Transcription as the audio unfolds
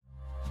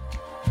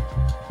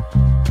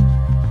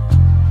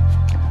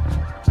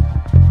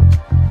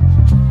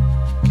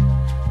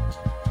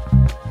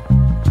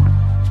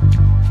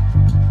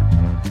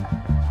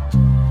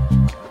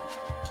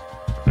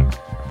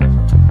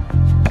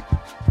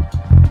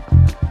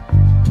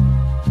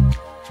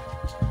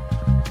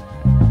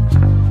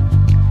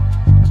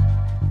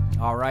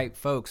right,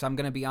 folks, I'm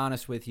going to be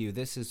honest with you.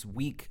 This is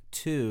week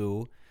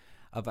 2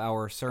 of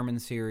our sermon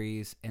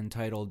series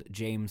entitled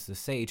James the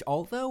Sage,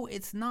 although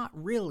it's not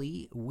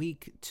really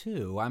week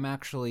 2. I'm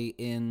actually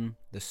in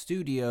the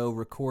studio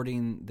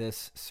recording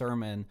this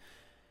sermon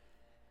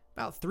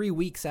about 3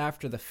 weeks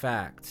after the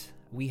fact.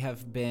 We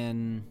have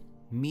been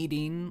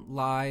meeting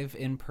live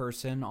in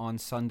person on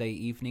Sunday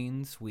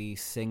evenings. We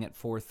sing at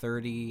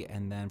 4:30,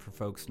 and then for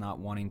folks not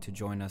wanting to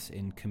join us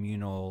in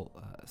communal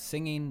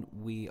singing,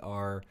 we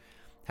are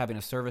having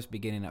a service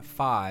beginning at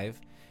 5.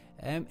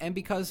 And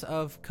because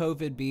of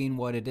COVID being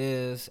what it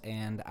is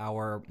and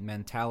our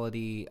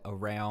mentality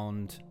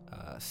around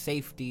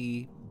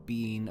safety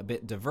being a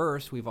bit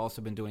diverse, we've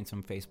also been doing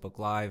some Facebook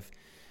Live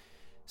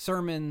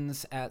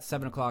sermons at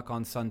 7 o'clock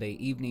on Sunday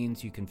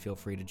evenings. You can feel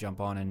free to jump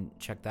on and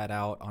check that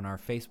out on our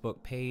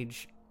Facebook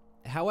page.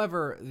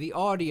 However, the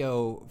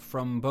audio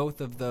from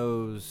both of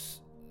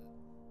those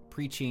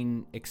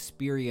preaching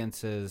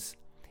experiences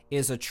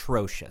is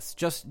atrocious.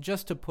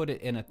 Just to put it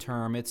in a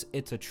term, it's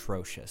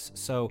atrocious.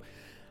 So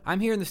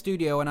I'm here in the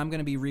studio, and I'm going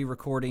to be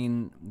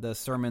re-recording the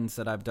sermons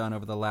that I've done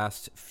over the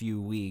last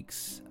few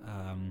weeks.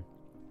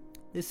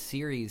 This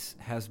series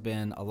has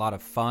been a lot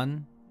of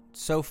fun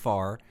so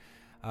far.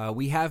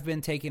 We have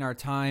been taking our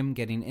time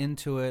getting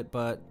into it,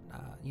 but,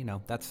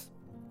 that's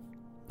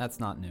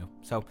not new.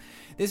 So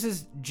this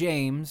is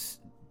James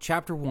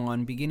chapter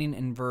 1, beginning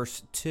in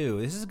verse 2.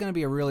 This is going to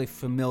be a really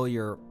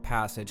familiar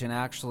passage, and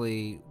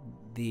actually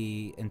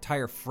the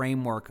entire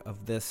framework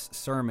of this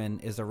sermon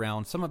is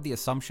around some of the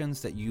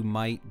assumptions that you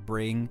might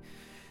bring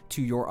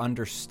to your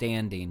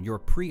understanding, your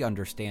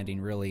pre-understanding,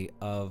 really,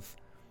 of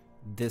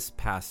this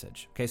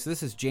passage. Okay, so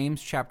this is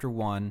James chapter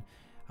 1.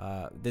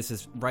 This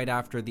is right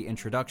after the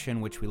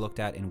introduction, which we looked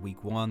at in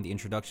week 1. The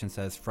introduction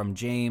says, "From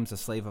James, a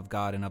slave of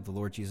God and of the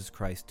Lord Jesus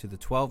Christ, to the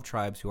 12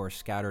 tribes who are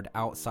scattered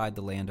outside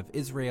the land of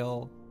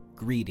Israel,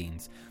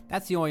 greetings."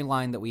 That's the only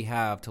line that we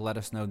have to let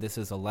us know this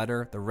is a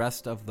letter. The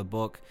rest of the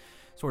book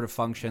sort of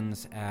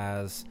functions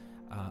as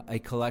a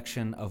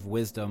collection of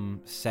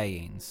wisdom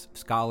sayings.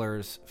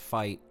 Scholars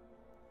fight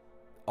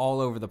all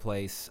over the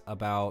place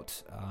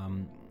about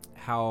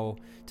how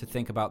to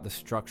think about the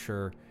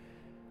structure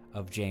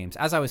of James.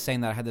 As I was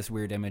saying that, I had this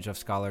weird image of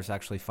scholars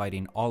actually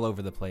fighting all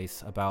over the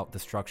place about the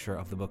structure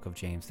of the book of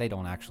James. They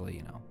don't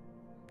actually,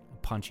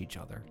 punch each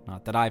other.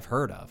 Not that I've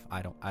heard of.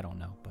 I don't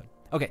know. But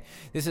okay,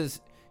 this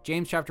is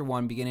James chapter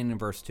 1, beginning in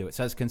verse 2. It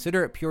says,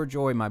 "Consider it pure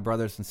joy, my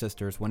brothers and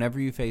sisters, whenever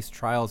you face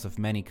trials of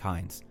many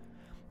kinds,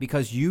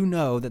 because you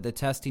know that the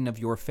testing of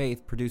your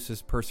faith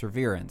produces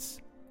perseverance.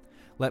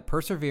 Let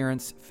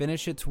perseverance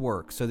finish its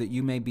work, so that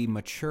you may be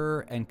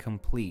mature and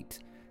complete,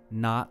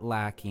 not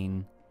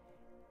lacking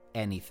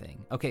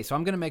anything." Okay, so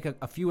I'm going to make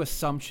a few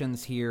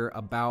assumptions here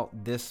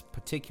about this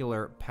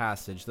particular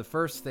passage. The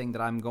first thing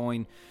that I'm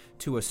going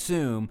to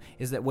assume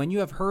is that when you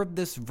have heard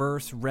this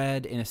verse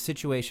read in a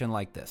situation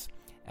like this,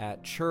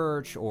 at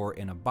church or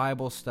in a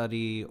Bible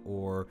study,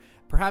 or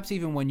perhaps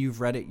even when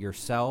you've read it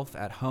yourself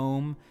at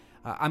home,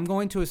 I'm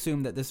going to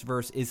assume that this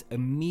verse is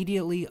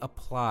immediately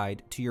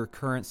applied to your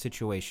current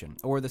situation,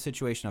 or the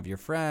situation of your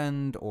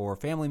friend or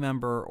family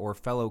member or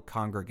fellow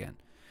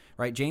congregant,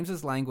 right?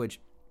 James's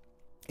language,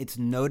 it's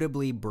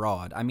notably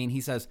broad. I mean,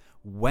 he says,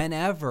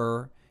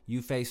 whenever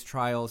you face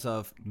trials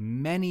of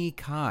many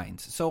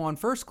kinds. So on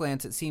first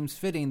glance, it seems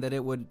fitting that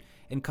it would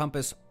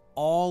encompass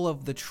all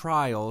of the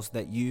trials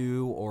that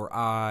you or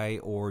I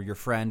or your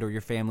friend or your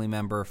family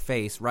member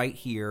face right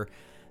here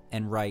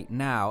and right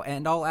now.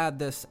 And I'll add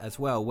this as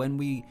well. When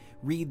we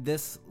read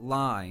this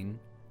line,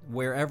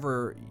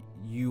 wherever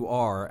you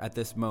are at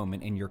this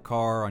moment, in your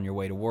car, on your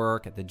way to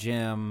work, at the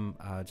gym,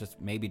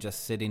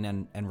 just sitting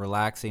and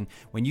relaxing,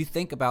 when you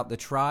think about the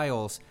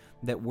trials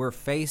that we're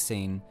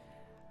facing,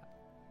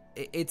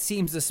 it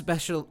seems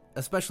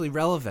especially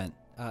relevant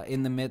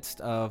in the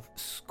midst of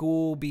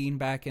school being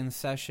back in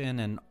session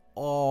and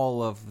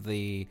all of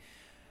the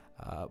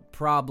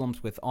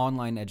problems with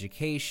online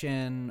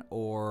education,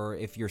 or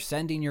if you're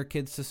sending your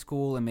kids to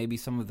school and maybe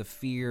some of the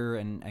fear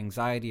and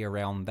anxiety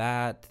around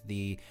that,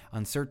 the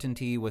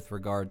uncertainty with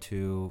regard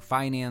to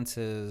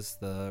finances,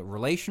 the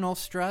relational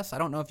stress. I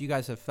don't know if you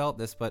guys have felt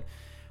this, but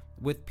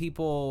with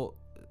people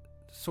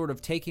sort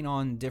of taking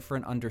on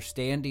different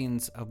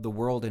understandings of the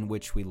world in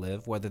which we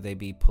live, whether they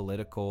be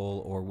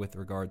political or with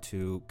regard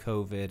to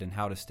COVID and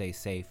how to stay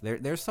safe,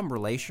 there's some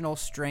relational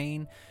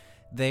strain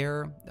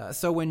there.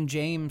 So when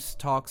James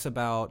talks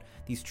about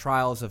these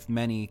trials of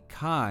many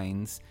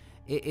kinds,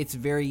 it's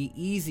very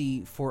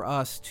easy for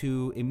us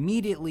to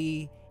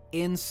immediately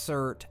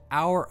insert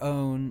our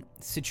own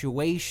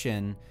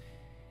situation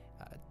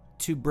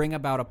to bring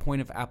about a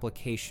point of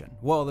application.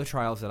 Well, the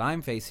trials that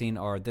I'm facing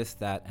are this,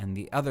 that, and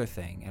the other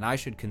thing, and I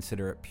should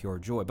consider it pure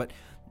joy. But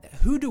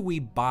who do we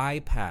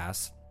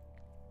bypass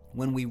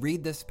when we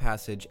read this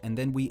passage and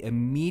then we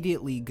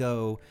immediately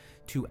go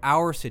to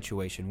our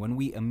situation, when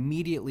we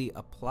immediately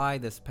apply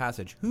this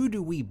passage? Who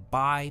do we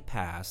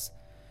bypass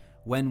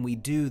when we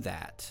do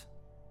that?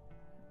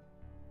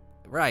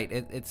 Right,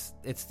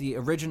 it's the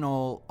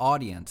original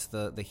audience,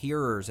 the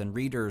hearers and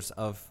readers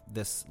of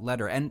this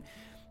letter. And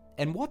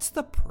And what's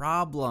the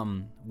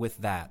problem with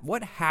that?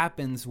 What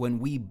happens when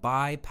we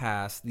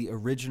bypass the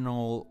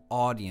original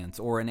audience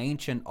or an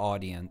ancient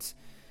audience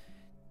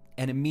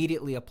and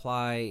immediately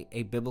apply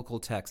a biblical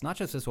text, not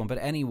just this one, but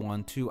any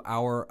one, to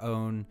our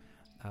own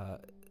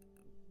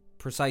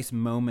precise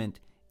moment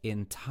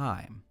in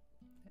time?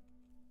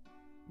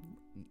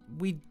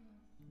 We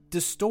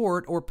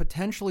distort or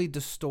potentially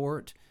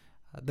distort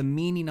the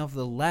meaning of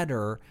the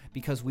letter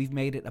because we've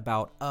made it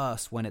about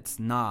us when it's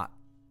not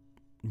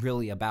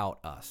really about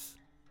us.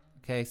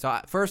 Okay, so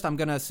first I'm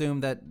going to assume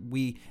that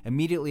we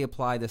immediately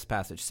apply this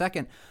passage.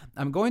 Second,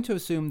 I'm going to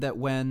assume that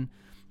when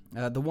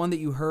the one that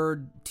you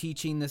heard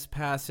teaching this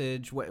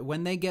passage,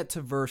 when they get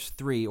to verse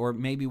 3, or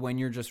maybe when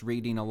you're just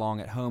reading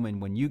along at home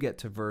and when you get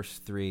to verse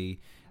 3,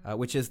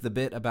 which is the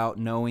bit about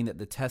knowing that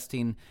the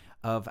testing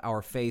of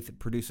our faith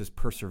produces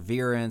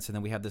perseverance, and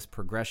then we have this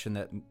progression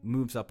that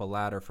moves up a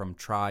ladder from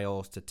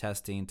trials to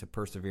testing to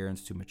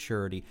perseverance to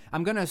maturity.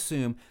 I'm going to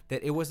assume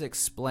that it was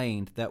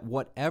explained that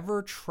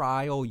whatever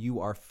trial you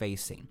are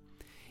facing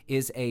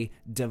is a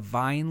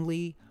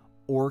divinely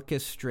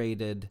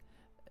orchestrated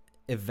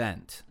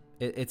event.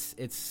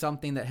 It's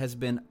something that has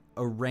been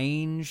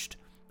arranged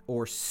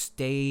or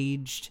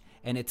staged,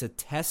 and it's a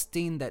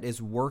testing that is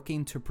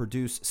working to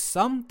produce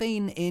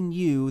something in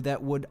you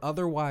that would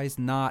otherwise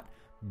not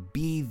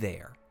be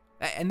there.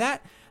 And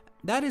that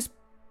is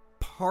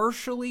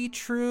partially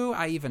true.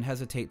 I even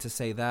hesitate to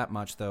say that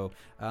much, though.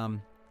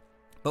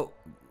 But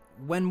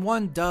when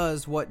one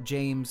does what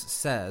James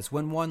says,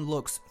 when one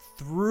looks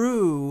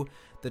through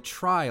the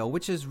trial,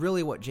 which is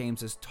really what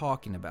James is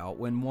talking about,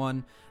 when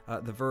one,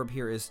 the verb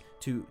here is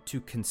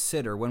to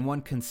consider, when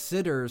one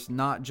considers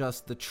not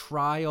just the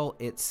trial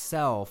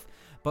itself,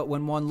 but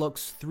when one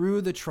looks through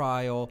the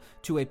trial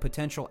to a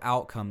potential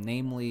outcome,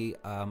 namely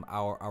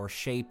our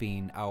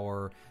shaping,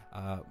 our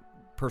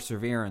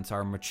perseverance,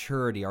 our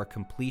maturity, our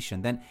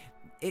completion, then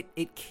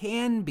it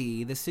can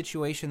be the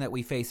situation that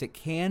we face. It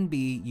can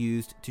be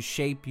used to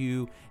shape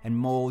you and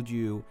mold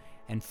you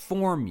and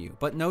form you.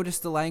 But notice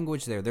the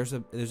language there. There's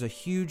a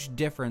huge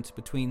difference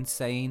between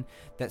saying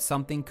that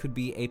something could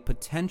be a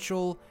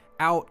potential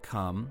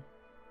outcome,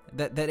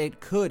 that it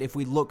could, if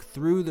we look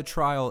through the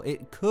trial,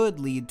 it could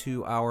lead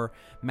to our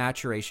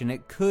maturation.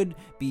 It could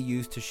be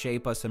used to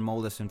shape us and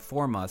mold us and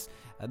form us.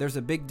 There's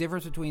a big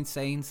difference between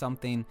saying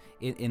something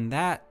in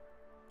that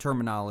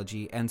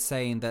terminology and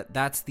saying that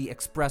that's the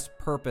express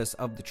purpose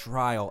of the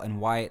trial and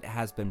why it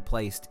has been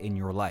placed in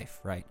your life,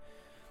 right?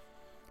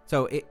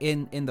 So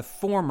in the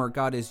former,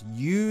 God is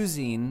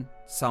using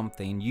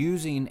something,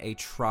 using a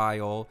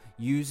trial,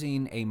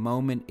 using a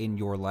moment in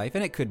your life,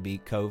 and it could be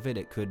COVID,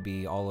 it could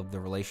be all of the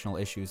relational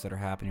issues that are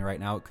happening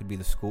right now, it could be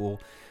the school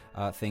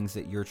things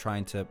that you're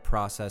trying to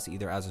process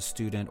either as a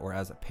student or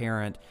as a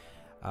parent,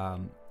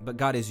 but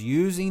God is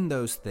using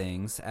those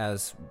things,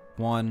 as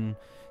one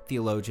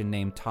theologian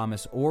named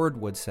Thomas Ord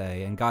would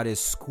say, and God is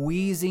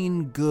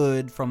squeezing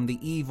good from the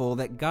evil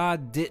that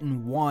God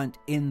didn't want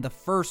in the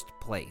first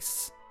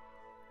place.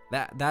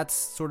 That's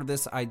sort of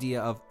this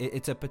idea of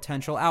it's a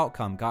potential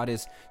outcome. God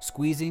is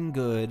squeezing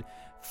good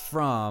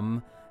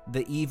from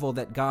the evil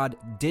that God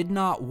did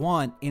not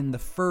want in the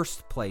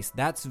first place.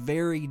 That's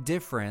very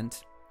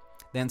different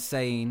than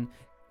saying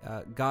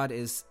God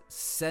is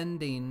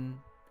sending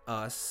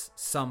us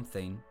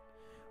something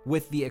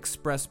with the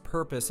express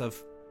purpose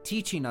of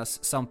teaching us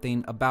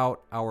something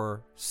about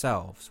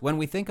ourselves. When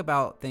we think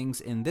about things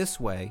in this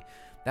way,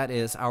 that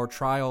is, our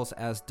trials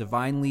as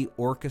divinely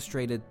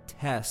orchestrated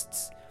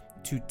tests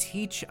to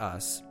teach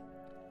us,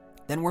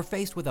 then we're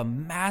faced with a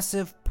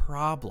massive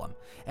problem.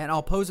 And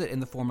I'll pose it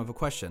in the form of a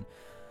question.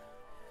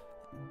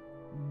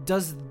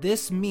 Does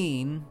this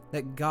mean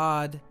that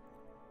God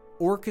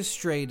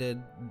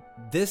orchestrated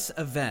this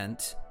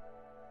event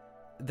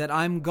that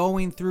I'm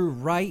going through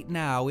right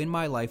now in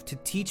my life to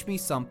teach me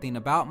something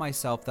about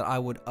myself that I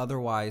would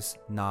otherwise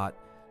not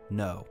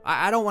know?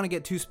 I don't want to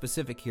get too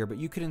specific here, but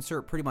you could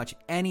insert pretty much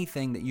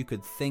anything that you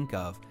could think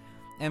of.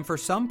 And for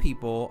some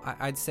people,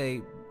 I'd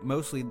say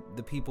mostly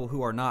the people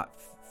who are not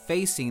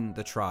facing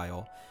the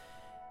trial,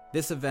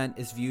 this event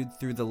is viewed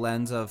through the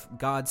lens of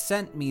God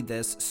sent me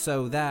this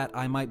so that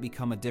I might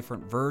become a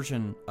different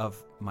version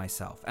of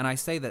myself. And I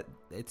say that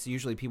it's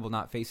usually people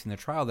not facing the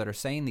trial that are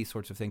saying these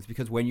sorts of things,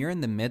 because when you're in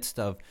the midst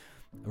of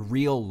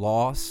real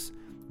loss,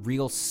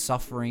 real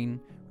suffering,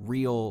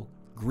 real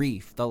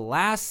grief, the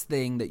last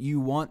thing that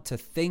you want to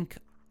think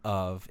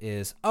of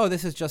is, oh,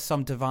 this is just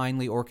some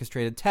divinely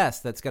orchestrated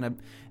test that's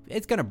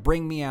gonna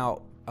bring me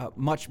out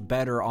much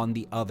better on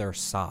the other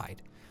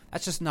side.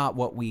 That's just not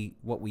what we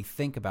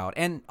think about.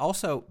 And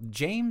also,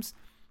 James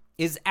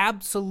is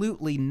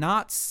absolutely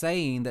not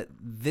saying that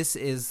this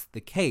is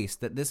the case,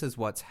 that this is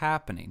what's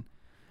happening.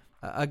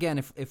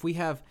 Again, if we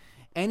have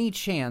any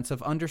chance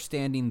of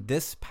understanding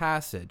this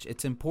passage,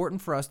 it's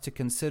important for us to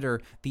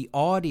consider the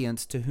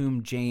audience to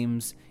whom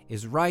James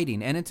is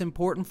writing, and it's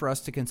important for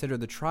us to consider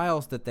the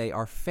trials that they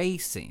are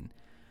facing.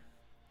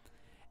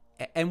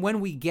 And when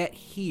we get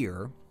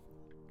here,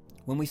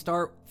 when we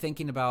start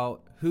thinking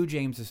about who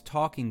James is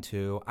talking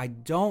to, I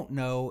don't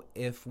know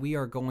if we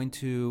are going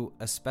to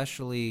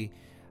especially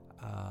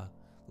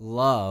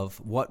love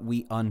what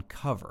we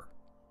uncover.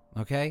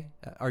 Okay?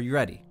 Are you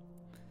ready?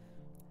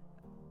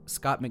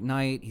 Scott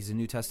McKnight, he's a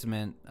New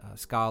Testament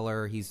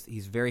scholar.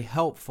 He's very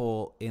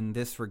helpful in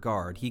this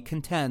regard. He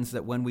contends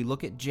that when we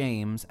look at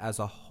James as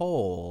a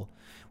whole,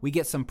 we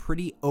get some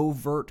pretty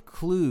overt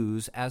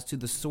clues as to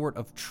the sort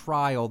of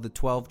trial the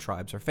 12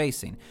 tribes are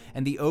facing.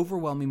 And the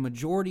overwhelming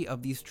majority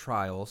of these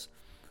trials,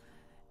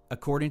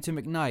 according to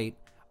McKnight,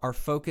 are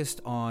focused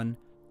on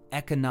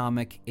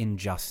economic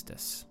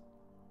injustice.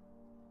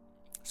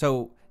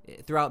 So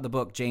throughout the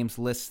book, James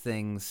lists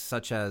things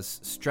such as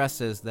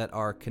stresses that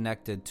are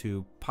connected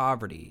to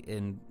poverty.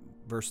 In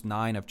verse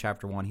 9 of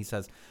chapter 1, he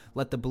says,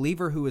 "Let the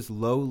believer who is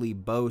lowly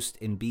boast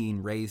in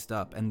being raised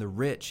up, and the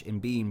rich in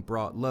being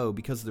brought low,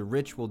 because the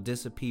rich will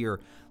disappear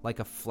like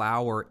a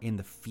flower in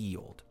the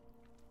field."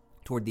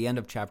 Toward the end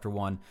of chapter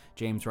 1,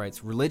 James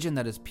writes, "Religion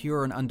that is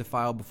pure and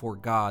undefiled before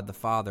God the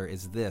Father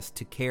is this,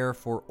 to care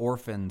for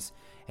orphans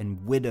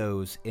and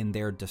widows in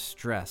their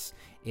distress."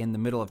 In the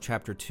middle of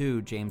chapter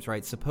 2, James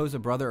writes, "Suppose a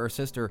brother or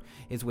sister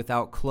is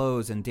without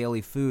clothes and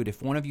daily food.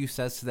 If one of you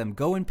says to them,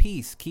 'Go in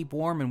peace, keep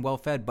warm and well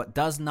fed,' but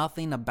does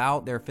nothing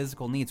about their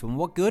physical needs, well,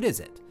 what good is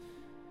it?"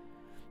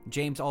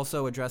 James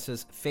also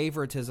addresses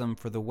favoritism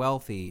for the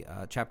wealthy.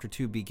 Chapter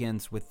 2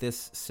 begins with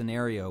this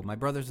scenario. "My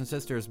brothers and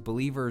sisters,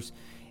 believers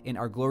in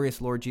our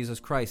glorious Lord Jesus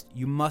Christ,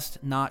 you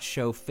must not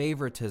show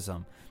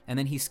favoritism." And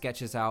then he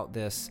sketches out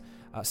this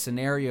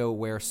scenario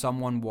where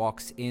someone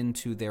walks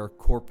into their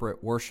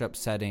corporate worship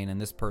setting, and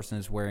this person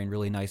is wearing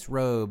really nice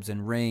robes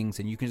and rings,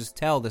 and you can just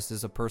tell this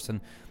is a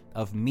person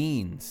of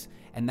means,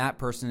 and that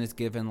person is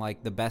given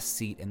like the best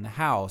seat in the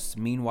house.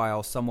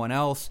 Meanwhile, someone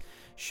else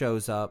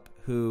shows up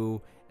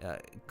who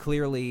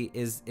clearly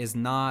is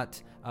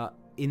not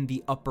in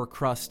the upper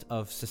crust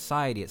of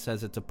society. It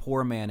says it's a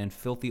poor man in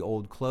filthy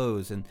old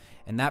clothes, and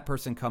that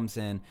person comes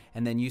in,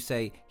 and then you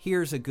say,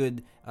 "Here's a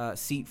good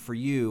seat for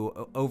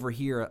you over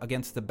here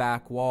against the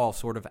back wall,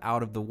 sort of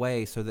out of the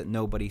way so that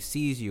nobody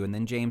sees you." And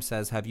then James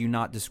says, "Have you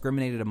not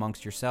discriminated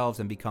amongst yourselves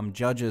and become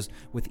judges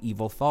with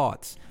evil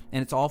thoughts?"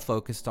 And it's all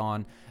focused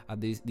on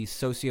these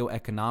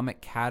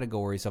socioeconomic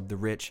categories of the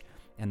rich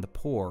and the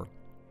poor.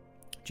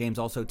 James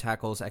also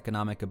tackles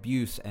economic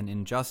abuse and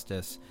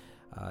injustice.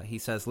 He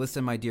says,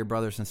 "Listen, my dear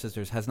brothers and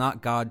sisters, has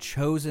not God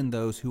chosen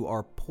those who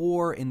are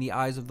poor in the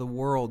eyes of the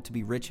world to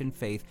be rich in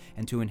faith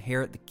and to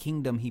inherit the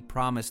kingdom he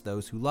promised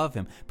those who love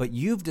him? But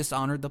you've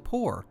dishonored the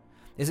poor.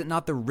 Is it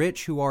not the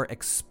rich who are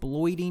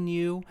exploiting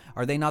you?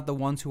 Are they not the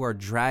ones who are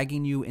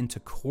dragging you into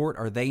court?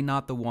 Are they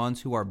not the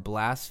ones who are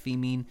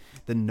blaspheming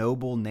the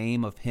noble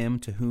name of him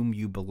to whom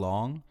you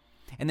belong?"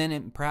 And then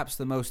in perhaps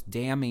the most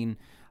damning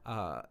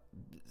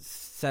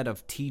set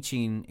of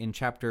teaching in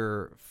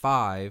chapter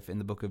 5 in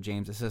the book of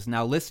James, it says,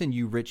 "Now listen,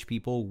 you rich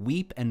people,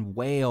 weep and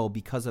wail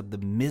because of the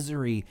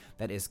misery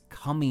that is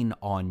coming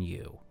on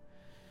you."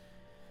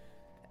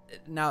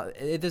 Now,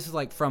 this is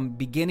like from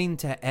beginning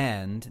to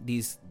end,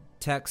 these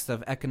texts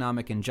of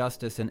economic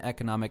injustice and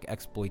economic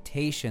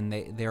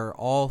exploitation, they're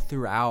all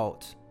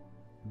throughout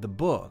the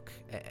book.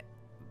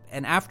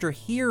 And after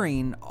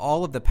hearing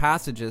all of the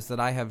passages that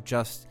I have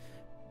just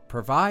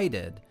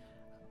provided,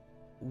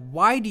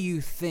 why do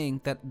you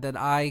think that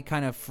I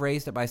kind of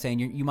phrased it by saying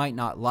you might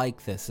not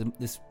like this, and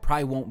this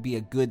probably won't be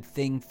a good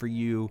thing for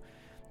you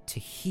to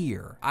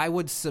hear? I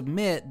would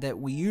submit that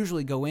we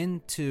usually go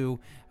into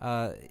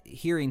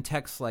hearing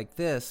texts like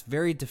this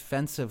very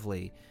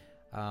defensively.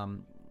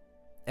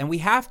 And we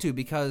have to,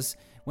 because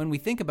when we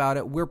think about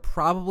it, we're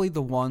probably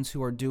the ones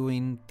who are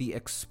doing the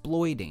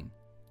exploiting.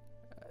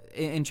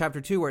 In chapter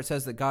 2, where it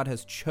says that God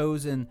has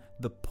chosen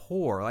the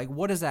poor, like,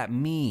 what does that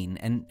mean?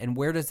 And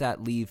where does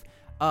that leave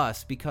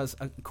us? Because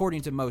according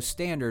to most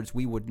standards,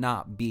 we would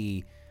not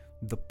be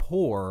the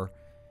poor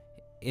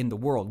in the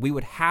world. We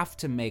would have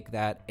to make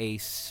that a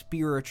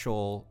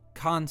spiritual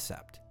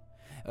concept,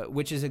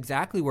 which is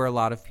exactly where a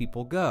lot of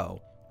people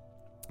go.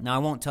 Now, I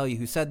won't tell you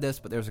who said this,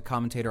 but there's a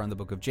commentator on the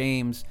book of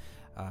James,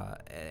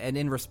 and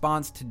in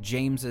response to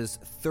James's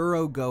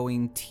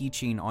thoroughgoing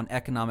teaching on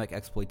economic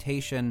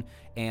exploitation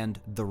and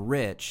the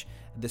rich,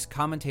 this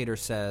commentator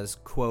says,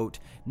 quote,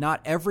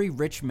 "Not every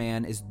rich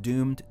man is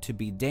doomed to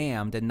be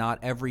damned, and not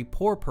every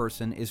poor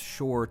person is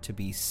sure to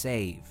be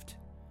saved."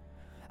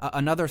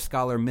 Another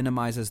scholar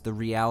minimizes the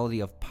reality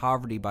of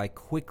poverty by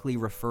quickly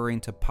referring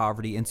to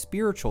poverty in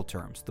spiritual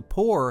terms. The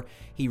poor,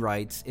 he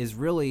writes, is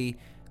really,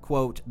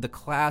 quote, "the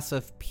class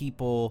of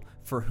people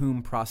for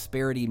whom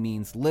prosperity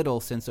means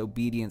little, since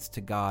obedience to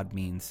God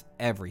means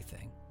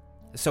everything."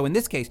 So in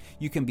this case,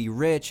 you can be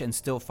rich and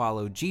still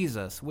follow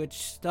Jesus,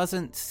 which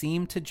doesn't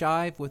seem to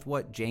jive with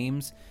what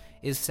James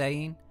is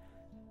saying.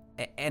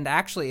 And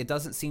actually, it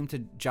doesn't seem to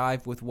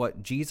jive with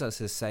what Jesus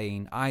is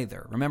saying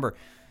either. Remember,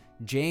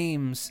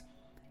 James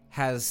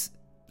has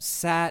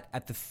sat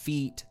at the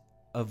feet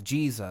of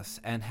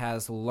Jesus and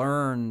has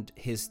learned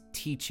his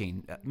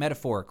teaching,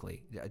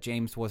 metaphorically.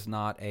 James was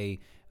not a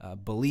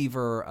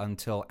believer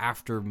until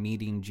after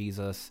meeting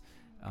Jesus.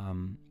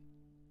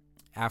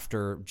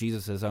 after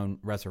Jesus' own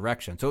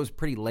resurrection. So it was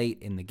pretty late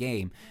in the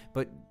game.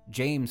 But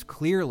James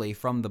clearly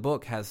from the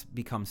book has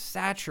become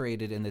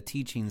saturated in the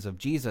teachings of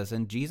Jesus,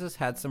 and Jesus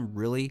had some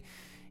really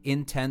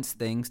intense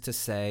things to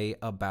say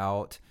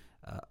about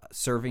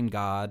serving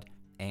God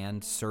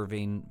and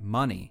serving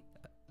money.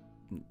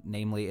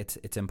 Namely,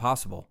 it's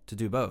impossible to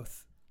do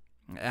both.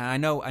 And I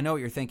know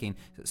what you're thinking.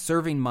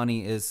 Serving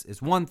money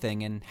is one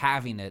thing, and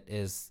having it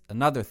is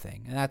another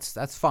thing, and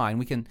that's fine.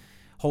 We can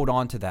hold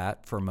on to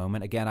that for a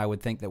moment. Again, I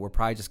would think that we're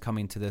probably just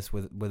coming to this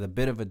with a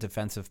bit of a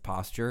defensive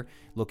posture,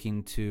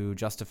 looking to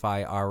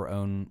justify our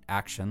own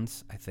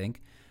actions, I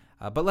think.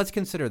 But let's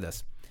consider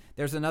this.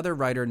 There's another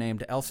writer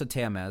named Elsa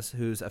Tamez,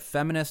 who's a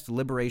feminist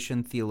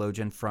liberation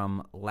theologian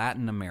from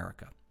Latin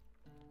America.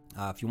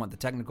 If you want the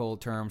technical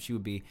term, she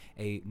would be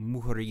a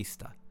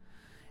mujerista.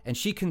 And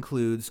she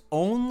concludes,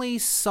 only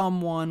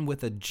someone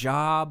with a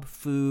job,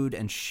 food,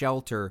 and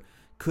shelter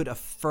could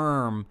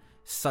affirm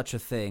such a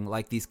thing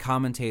like these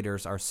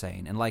commentators are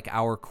saying, and like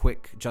our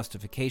quick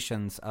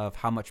justifications of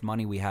how much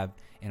money we have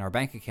in our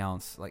bank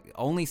accounts. Like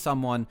only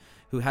someone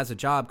who has a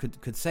job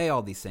could say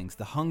all these things.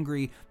 The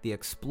hungry, the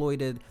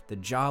exploited, the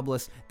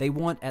jobless, they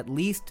want at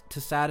least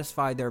to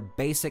satisfy their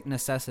basic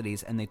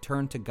necessities, and they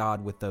turn to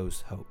God with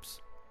those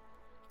hopes.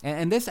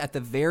 And this, at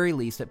the very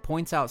least, it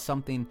points out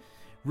something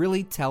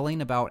really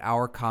telling about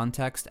our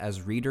context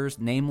as readers,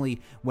 namely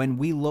when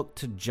we look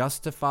to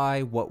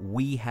justify what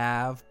we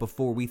have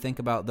before we think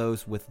about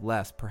those with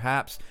less.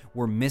 Perhaps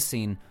we're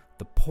missing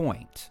the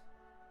point.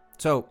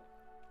 So,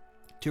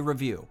 to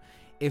review,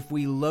 if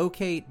we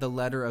locate the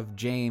letter of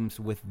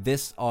James with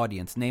this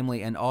audience,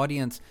 namely an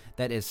audience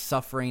that is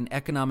suffering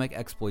economic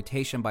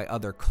exploitation by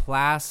other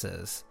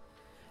classes,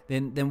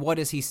 then what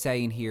is he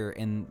saying here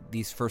in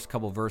these first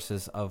couple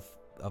verses of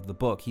the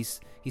book? He's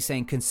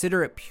saying,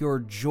 consider it pure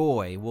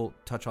joy. We'll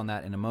touch on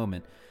that in a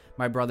moment.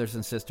 My brothers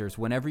and sisters,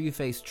 whenever you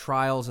face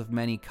trials of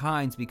many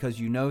kinds, because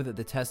you know that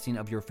the testing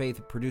of your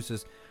faith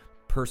produces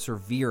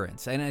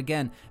perseverance. And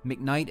again,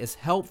 McKnight is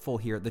helpful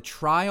here. The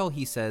trial,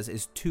 he says,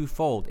 is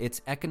twofold.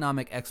 It's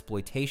economic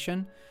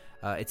exploitation,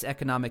 it's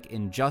economic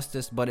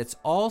injustice, but it's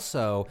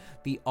also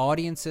the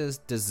audience's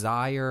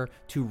desire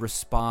to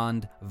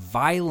respond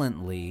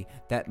violently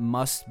that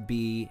must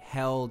be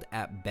held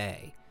at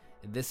bay.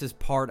 This is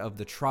part of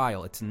the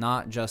trial. It's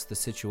not just the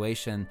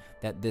situation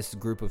that this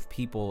group of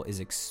people is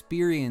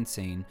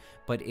experiencing,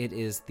 but it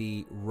is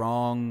the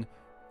wrong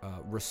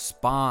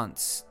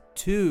response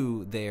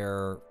to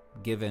their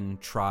given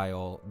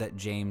trial that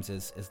James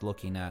is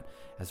looking at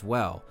as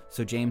well.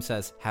 So James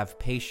says, have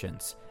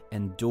patience,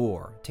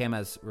 endure.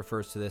 Tamez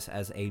refers to this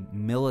as a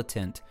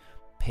militant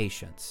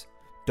patience.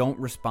 Don't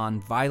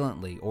respond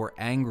violently or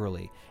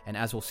angrily. And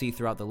as we'll see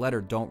throughout the letter,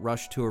 don't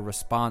rush to a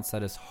response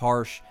that is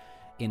harsh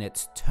in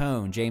its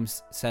tone.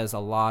 James says a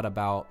lot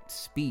about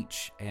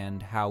speech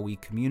and how we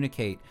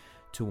communicate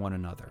to one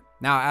another.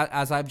 Now,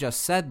 as I've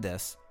just said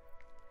this,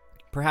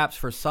 perhaps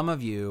for some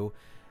of you,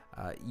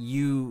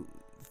 you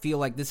feel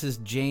like this is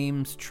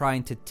James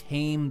trying to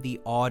tame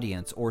the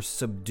audience or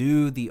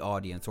subdue the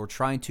audience or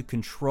trying to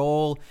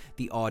control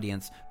the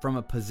audience from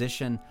a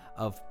position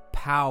of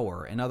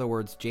power. In other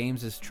words,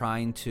 James is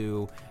trying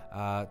to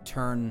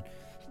turn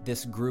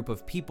this group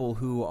of people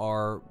who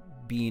are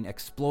being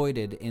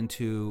exploited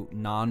into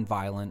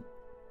nonviolent,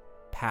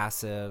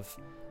 passive,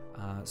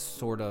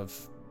 sort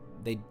of,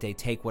 they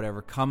take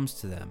whatever comes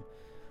to them.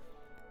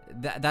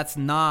 That's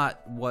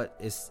not what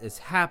is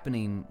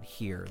happening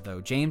here,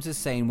 though. James is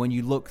saying when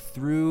you look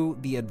through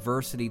the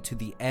adversity to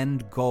the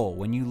end goal,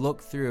 when you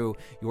look through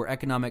your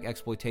economic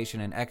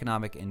exploitation and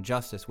economic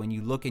injustice, when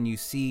you look and you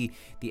see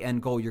the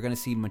end goal, you're going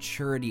to see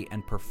maturity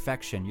and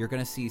perfection. You're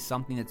going to see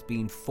something that's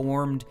being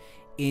formed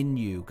in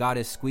you. God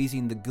is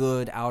squeezing the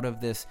good out of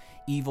this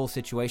evil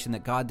situation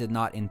that God did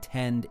not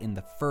intend in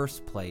the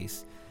first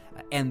place.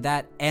 And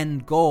that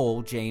end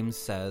goal, James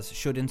says,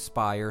 should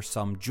inspire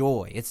some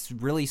joy. It's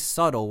really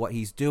subtle what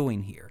he's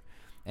doing here.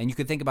 And you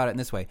could think about it in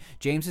this way.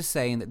 James is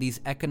saying that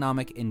these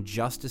economic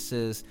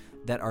injustices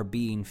that are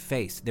being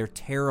faced, they're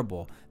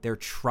terrible, they're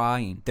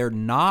trying, they're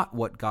not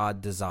what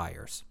God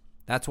desires.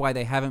 That's why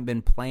they haven't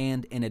been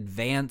planned in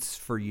advance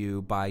for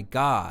you by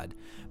God.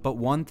 But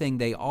one thing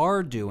they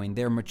are doing,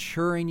 they're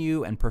maturing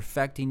you and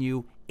perfecting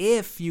you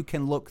if you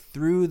can look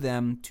through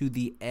them to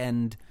the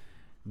end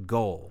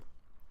goal.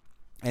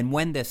 And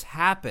when this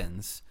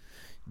happens,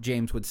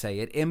 James would say,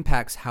 it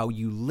impacts how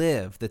you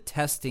live, the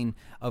testing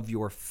of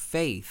your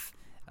faith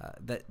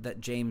that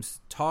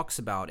James talks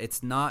about.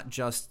 It's not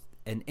just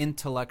an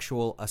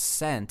intellectual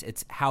assent,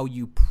 it's how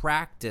you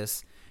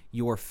practice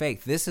your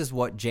faith. This is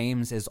what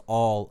James is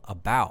all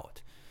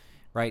about,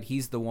 right?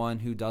 He's the one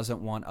who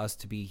doesn't want us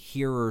to be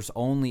hearers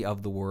only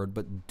of the word,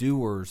 but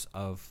doers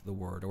of the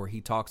word. Or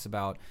he talks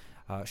about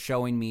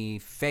showing me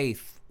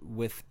faith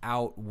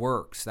without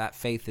works. That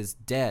faith is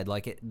dead.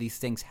 These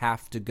things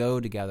have to go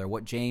together.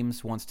 What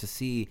James wants to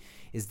see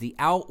is the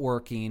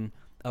outworking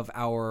of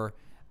our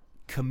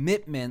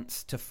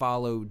commitments to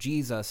follow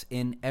Jesus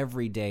in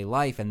everyday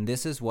life, and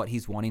this is what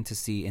he's wanting to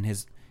see in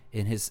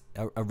his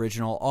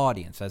original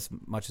audience, as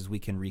much as we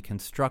can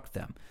reconstruct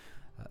them.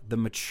 the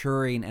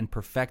maturing and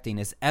perfecting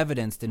is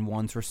evidenced in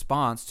one's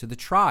response to the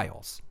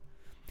trials.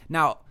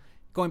 Now,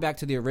 going back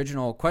to the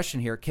original question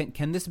here,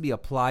 can this be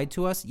applied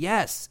to us?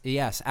 Yes,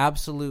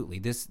 absolutely.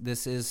 This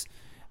is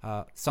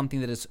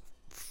something that is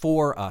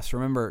for us.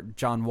 Remember,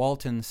 John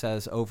Walton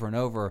says over and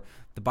over,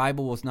 the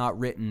Bible was not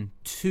written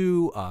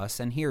to us.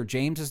 And here,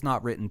 James is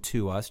not written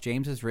to us.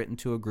 James is written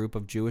to a group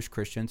of Jewish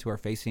Christians who are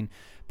facing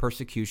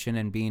persecution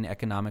and being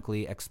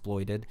economically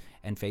exploited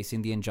and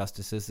facing the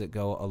injustices that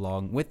go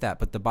along with that.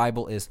 But the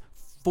Bible is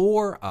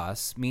for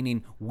us,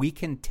 meaning we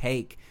can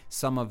take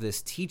some of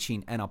this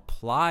teaching and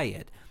apply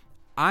it.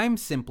 I'm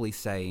simply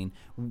saying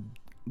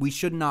we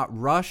should not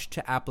rush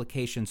to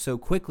application so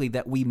quickly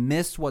that we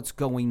miss what's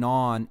going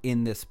on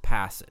in this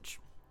passage.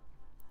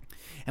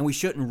 And we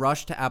shouldn't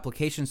rush to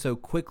application so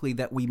quickly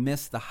that we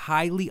miss the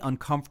highly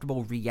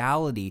uncomfortable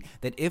reality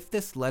that if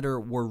this letter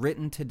were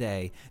written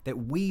today, that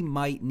we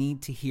might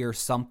need to hear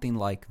something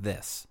like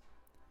this.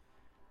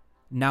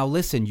 Now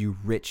listen, you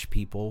rich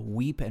people,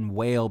 weep and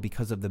wail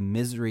because of the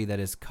misery that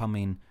is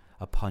coming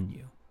upon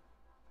you.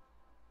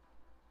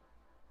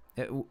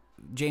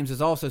 James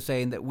is also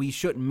saying that we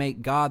shouldn't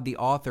make God the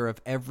author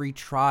of every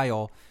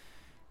trial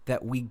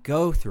that we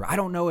go through. I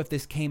don't know if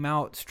this came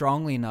out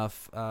strongly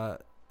enough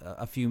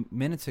a few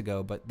minutes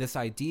ago, but this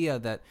idea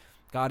that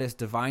God is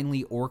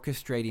divinely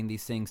orchestrating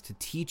these things to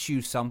teach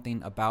you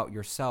something about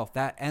yourself,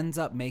 that ends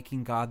up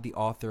making God the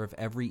author of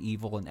every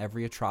evil and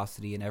every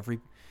atrocity and every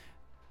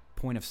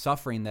point of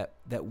suffering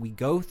that we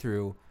go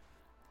through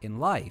in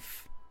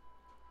life.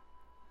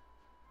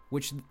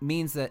 Which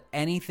means that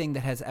anything that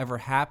has ever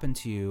happened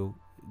to you,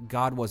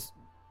 God was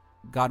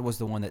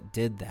the one that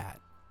did that,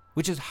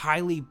 which is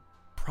highly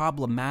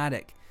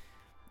problematic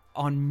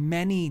on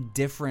many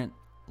different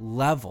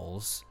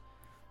levels.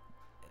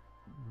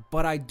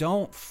 But I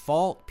don't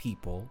fault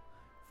people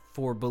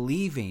for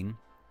believing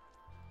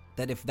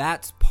that if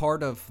that's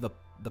part of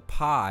the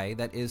pie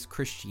that is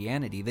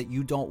Christianity, that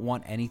you don't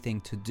want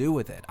anything to do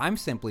with it. I'm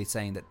simply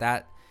saying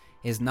that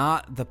is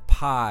not the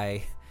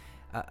pie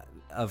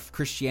of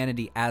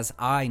Christianity as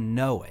I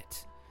know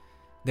it.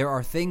 There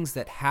are things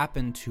that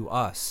happen to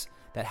us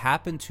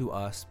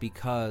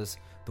because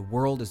the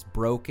world is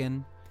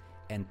broken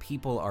and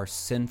people are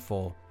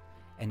sinful,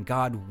 and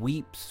God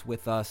weeps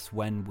with us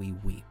when we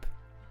weep.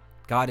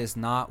 God is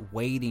not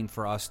waiting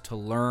for us to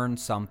learn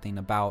something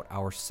about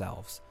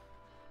ourselves.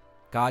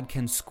 God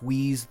can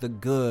squeeze the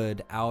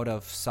good out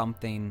of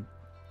something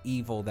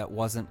evil that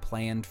wasn't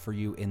planned for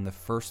you in the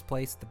first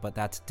place, but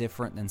that's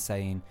different than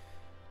saying,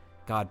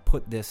 God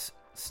put this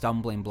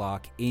stumbling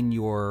block in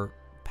your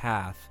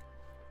path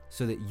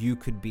so that you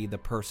could be the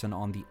person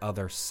on the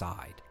other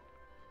side.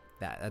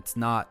 That's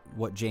not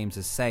what James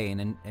is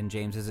saying, and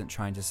James isn't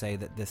trying to say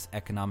that this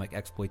economic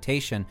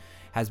exploitation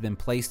has been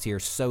placed here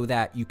so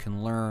that you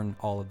can learn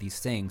all of these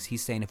things.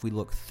 He's saying if we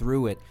look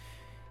through it,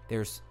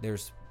 there's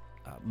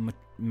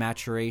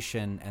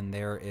maturation, and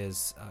there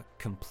is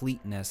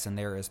completeness, and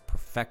there is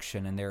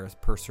perfection, and there is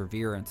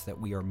perseverance that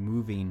we are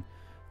moving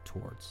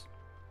towards.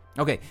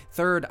 Okay,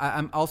 third,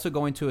 I'm also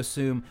going to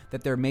assume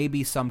that there may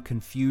be some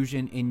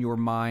confusion in your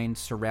mind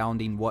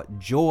surrounding what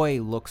joy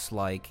looks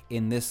like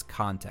in this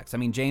context. I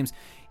mean, James,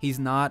 he's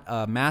not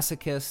a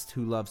masochist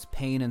who loves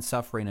pain and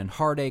suffering and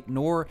heartache,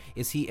 nor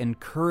is he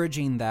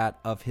encouraging that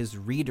of his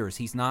readers.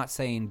 He's not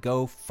saying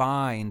go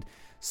find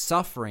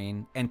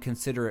suffering and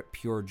consider it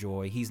pure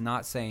joy. He's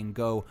not saying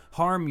go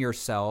harm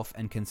yourself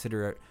and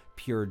consider it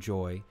pure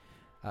joy.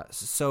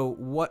 So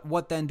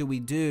what then do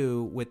we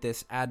do with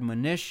this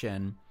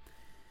admonition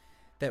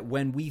that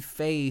when we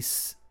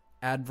face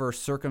adverse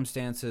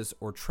circumstances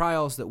or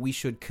trials, that we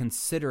should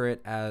consider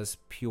it as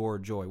pure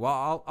joy?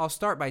 Well, I'll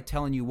start by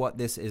telling you what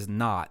this is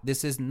not.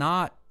 This is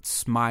not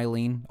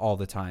smiling all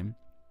the time.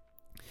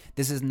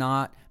 This is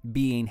not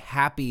being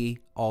happy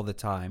all the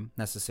time,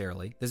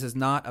 necessarily. This is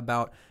not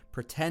about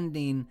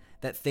pretending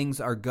that things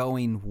are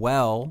going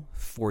well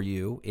for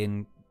you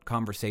in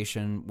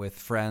conversation with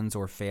friends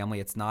or family.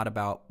 It's not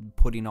about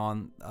putting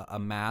on a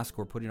mask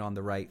or putting on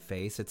the right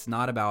face. It's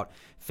not about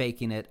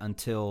faking it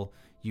until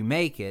you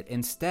make it.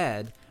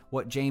 Instead,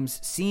 what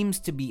James seems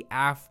to be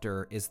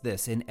after is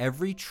this: in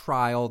every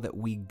trial that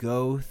we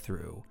go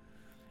through,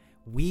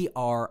 we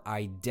are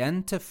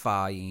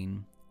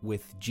identifying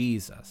with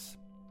Jesus.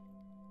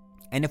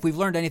 And if we've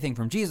learned anything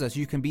from Jesus,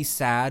 you can be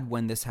sad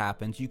when this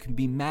happens. You can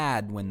be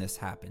mad when this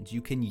happens.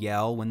 You can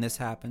yell when this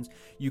happens.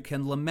 You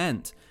can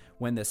lament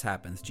when this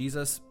happens.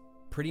 Jesus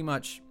pretty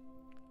much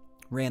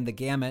ran the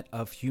gamut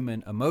of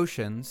human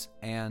emotions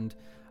and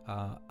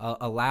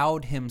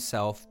allowed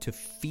himself to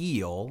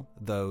feel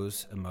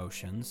those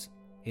emotions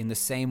in the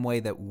same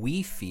way that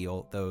we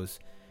feel those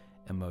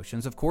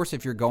emotions. Of course,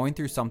 if you're going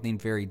through something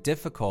very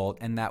difficult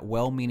and that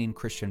well-meaning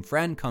Christian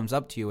friend comes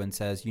up to you and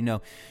says, you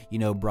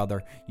know,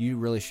 brother, you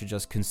really should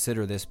just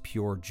consider this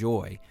pure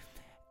joy.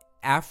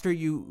 After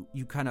you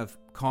kind of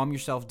calm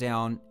yourself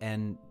down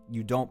and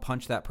you don't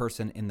punch that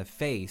person in the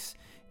face,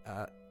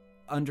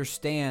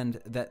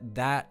 understand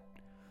that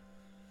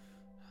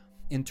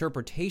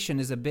interpretation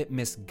is a bit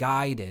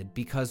misguided,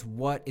 because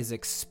what is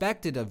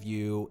expected of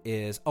you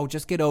is, oh,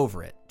 just get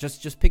over it.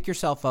 Just pick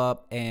yourself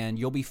up and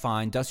you'll be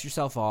fine. Dust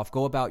yourself off.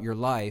 Go about your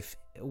life.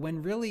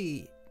 When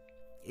really,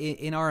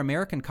 in our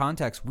American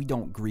context, we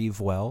don't grieve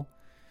well.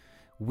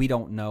 We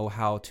don't know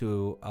how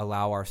to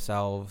allow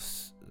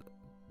ourselves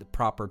the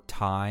proper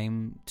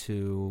time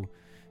to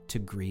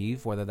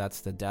grieve, whether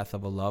that's the death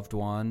of a loved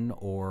one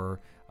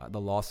or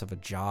the loss of a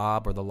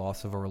job or the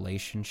loss of a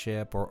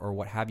relationship or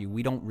what have you.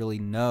 We don't really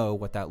know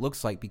what that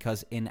looks like,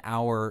 because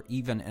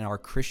even in our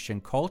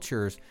Christian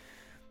cultures,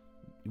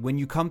 when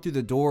you come through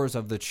the doors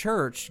of the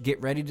church,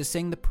 get ready to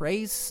sing the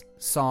praise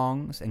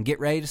songs and get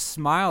ready to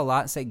smile a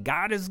lot and say,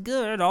 God is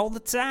good all the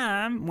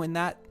time, when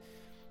that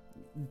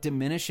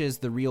diminishes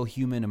the real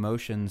human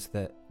emotions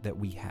that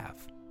we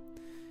have.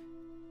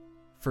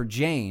 For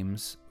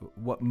James,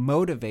 what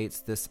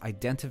motivates this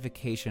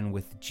identification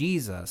with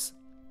Jesus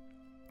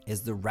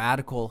is the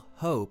radical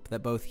hope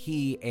that both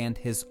he and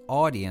his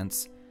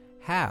audience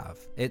have.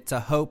 It's a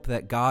hope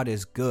that God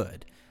is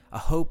good, a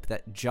hope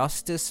that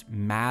justice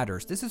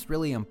matters. This is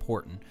really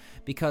important,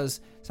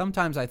 because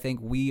sometimes I think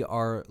we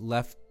are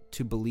left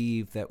to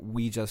believe that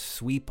we just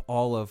sweep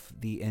all of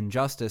the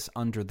injustice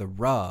under the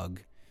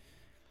rug.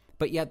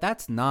 But yet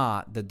that's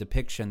not the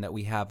depiction that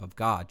we have of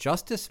God.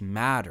 Justice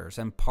matters,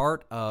 and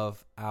part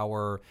of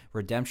our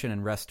redemption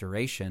and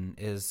restoration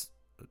is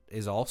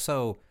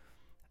also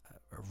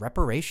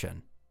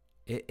reparation.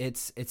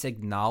 It's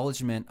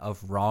acknowledgement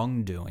of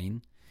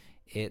wrongdoing.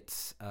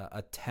 It's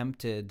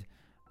attempted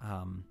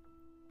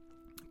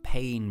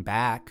paying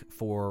back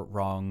for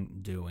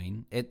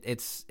wrongdoing.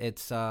 It's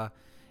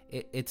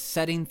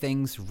setting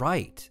things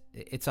right.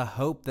 It's a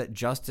hope that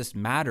justice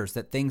matters,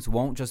 that things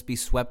won't just be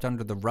swept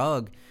under the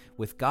rug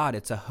with God.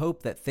 It's a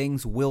hope that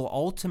things will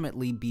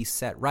ultimately be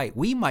set right.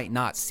 We might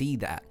not see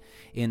that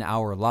in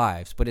our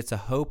lives, but it's a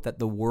hope that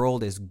the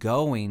world is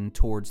going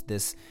towards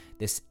this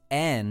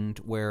end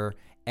where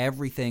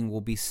everything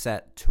will be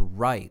set to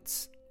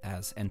rights,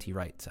 as N.T.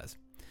 Wright says.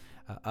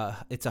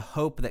 It's a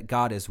hope that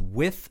God is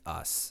with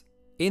us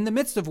in the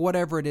midst of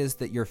whatever it is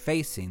that you're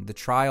facing, the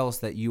trials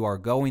that you are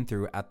going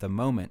through at the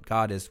moment.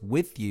 God is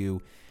with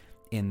you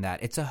in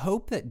that. It's a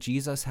hope that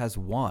Jesus has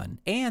won,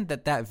 and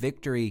that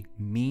victory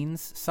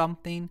means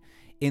something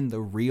in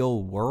the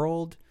real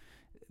world,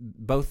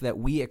 both that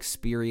we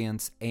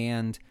experience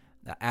and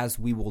as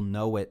we will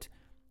know it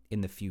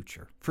in the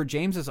future. For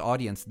James's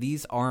audience,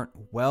 these aren't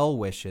well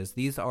wishes.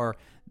 These are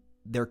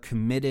their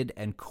committed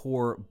and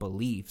core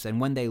beliefs. And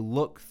when they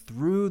look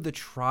through the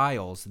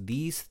trials,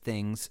 these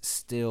things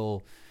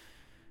still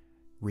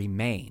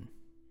remain.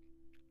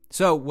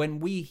 So when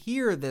we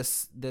hear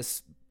this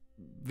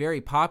very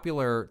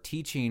popular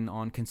teaching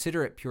on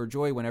consider it pure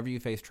joy whenever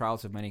you face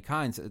trials of many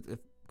kinds, a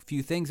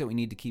few things that we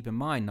need to keep in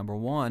mind. Number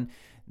one,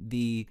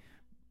 the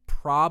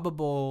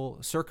probable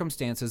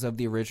circumstances of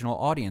the original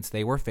audience.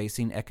 They were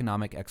facing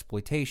economic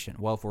exploitation.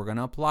 Well, if we're going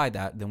to apply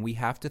that, then we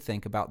have to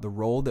think about the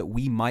role that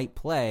we might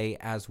play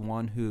as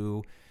one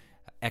who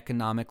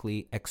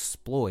economically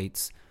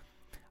exploits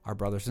our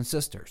brothers and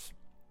sisters.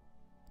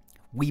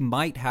 We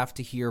might have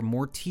to hear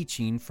more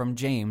teaching from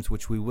James,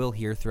 which we will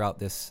hear throughout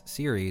this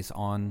series,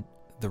 on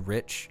the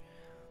rich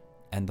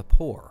and the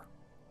poor.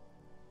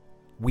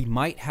 We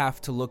might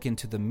have to look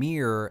into the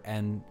mirror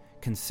and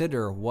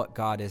consider what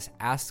God is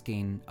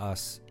asking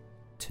us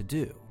to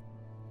do.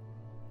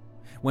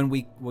 When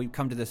we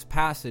come to this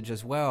passage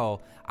as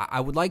well,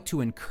 I would like to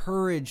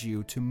encourage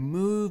you to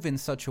move in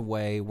such a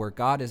way where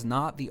God is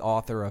not the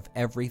author of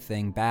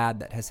everything bad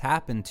that has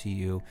happened to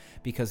you,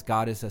 because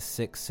God is a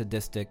sick,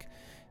 sadistic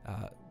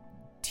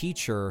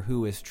teacher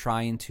who is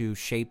trying to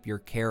shape your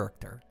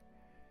character.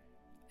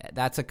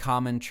 That's a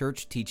common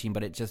church teaching,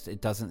 but it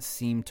doesn't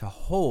seem to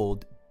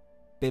hold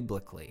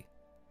biblically.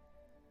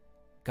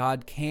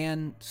 God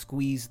can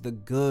squeeze the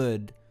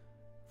good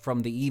from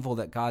the evil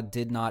that God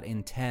did not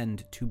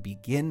intend to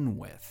begin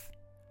with.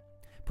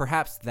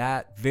 Perhaps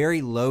that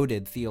very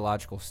loaded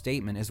theological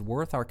statement is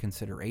worth our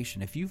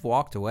consideration. If you've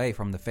walked away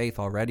from the faith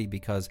already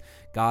because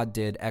God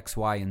did X,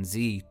 Y, and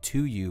Z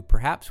to you,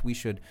 perhaps we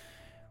should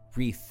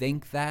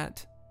rethink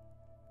that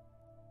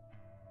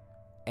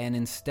and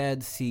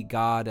instead see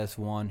God as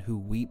one who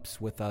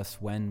weeps with us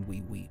when we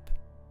weep.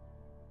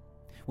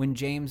 When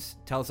James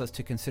tells us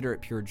to consider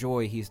it pure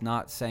joy, he's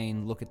not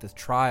saying look at the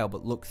trial,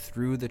 but look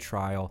through the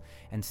trial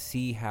and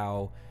see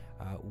how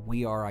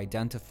we are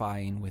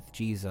identifying with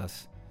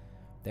Jesus,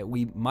 that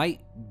we might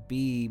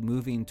be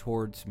moving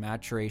towards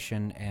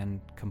maturation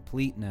and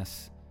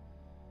completeness,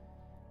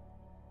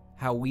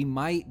 how we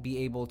might be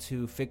able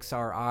to fix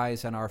our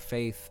eyes and our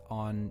faith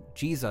on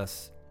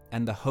Jesus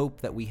and the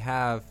hope that we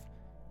have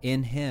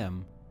in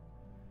him,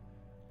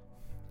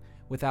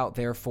 without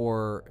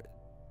therefore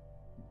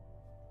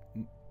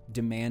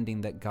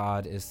demanding that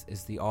God is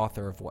the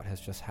author of what has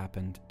just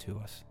happened to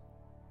us.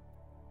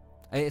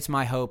 It's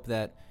my hope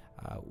that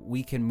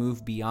we can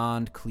move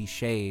beyond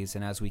cliches,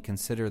 and as we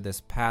consider this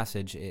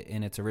passage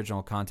in its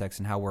original context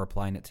and how we're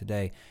applying it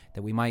today,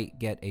 that we might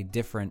get a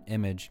different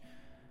image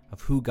of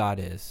who God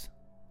is,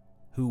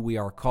 who we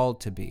are called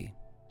to be,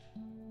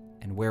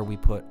 and where we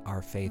put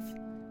our faith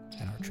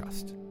and our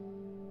trust.